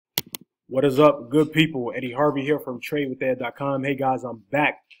What is up, good people? Eddie Harvey here from TradeWithEd.com. Hey guys, I'm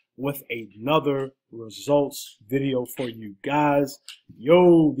back with another results video for you guys.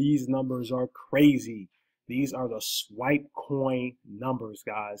 Yo, these numbers are crazy. These are the SwipeCoin numbers,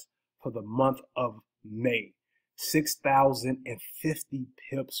 guys, for the month of May. 6,050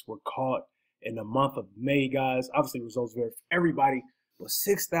 pips were caught in the month of May, guys. Obviously, results vary for everybody, but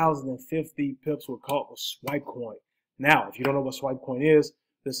 6,050 pips were caught with SwipeCoin. Now, if you don't know what SwipeCoin is,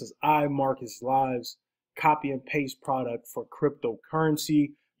 this is IMarketslIve's copy and paste product for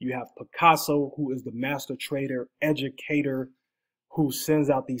cryptocurrency. You have Picasso, who is the master trader, educator, who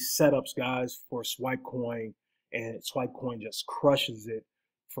sends out these setups, guys, for SwipeCoin, and SwipeCoin just crushes it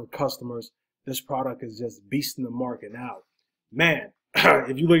for customers. This product is just beasting the market now. Man,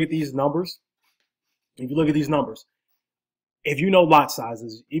 if you look at these numbers, if you know lot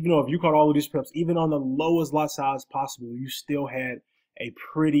sizes, even though if you caught all of these pips, even on the lowest lot size possible, you still had a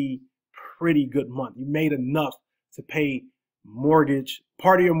pretty good month. You made enough to pay mortgage,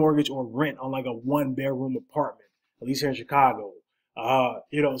 part of your mortgage or rent on like a 1-bedroom apartment, at least here in Chicago.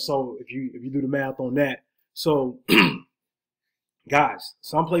 So if you do the math on that, so guys,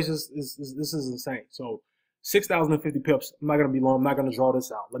 some places this is insane. So 6,050 pips. I'm not gonna be long. I'm not gonna draw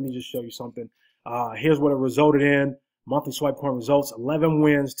this out. Let me just show you something. Here's what it resulted in. Monthly SwipeCoin results: 11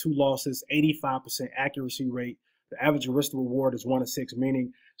 wins, 2 losses, 85% accuracy rate. The average risk to reward is 1 to 6,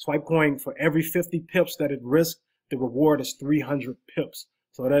 meaning SwipeCoin, for every 50 pips that it risks, the reward is 300 pips.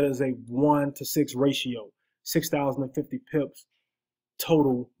 So that is a 1 to 6 ratio. 6,050 pips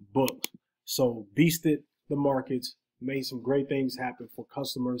total booked. So beasted the markets, made some great things happen for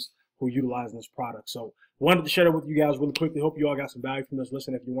customers who utilize this product. So wanted to share it with you guys really quickly. Hope you all got some value from this.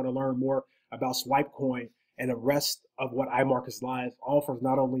 Listen, if you want to learn more about SwipeCoin and the rest of what IMarketslIve offers,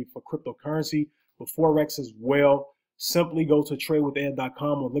 not only for cryptocurrency, but Forex as well, simply go to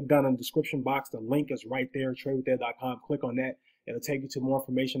TradeWithEd.com or look down in the description box. The link is right there, TradeWithEd.com. Click on that. It'll take you to more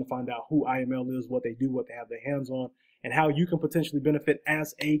information to find out who IML is, what they do, what they have their hands on, and how you can potentially benefit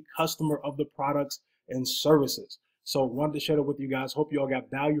as a customer of the products and services. So wanted to share it with you guys. Hope you all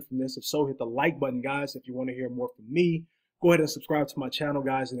got value from this. If so, hit the like button, guys. If you want to hear more from me, go ahead and subscribe to my channel,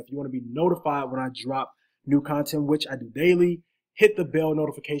 guys. And if you want to be notified when I drop new content, which I do daily, hit the bell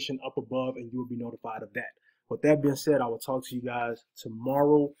notification up above and you will be notified of that. With that being said, I will talk to you guys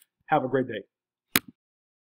tomorrow. Have a great day.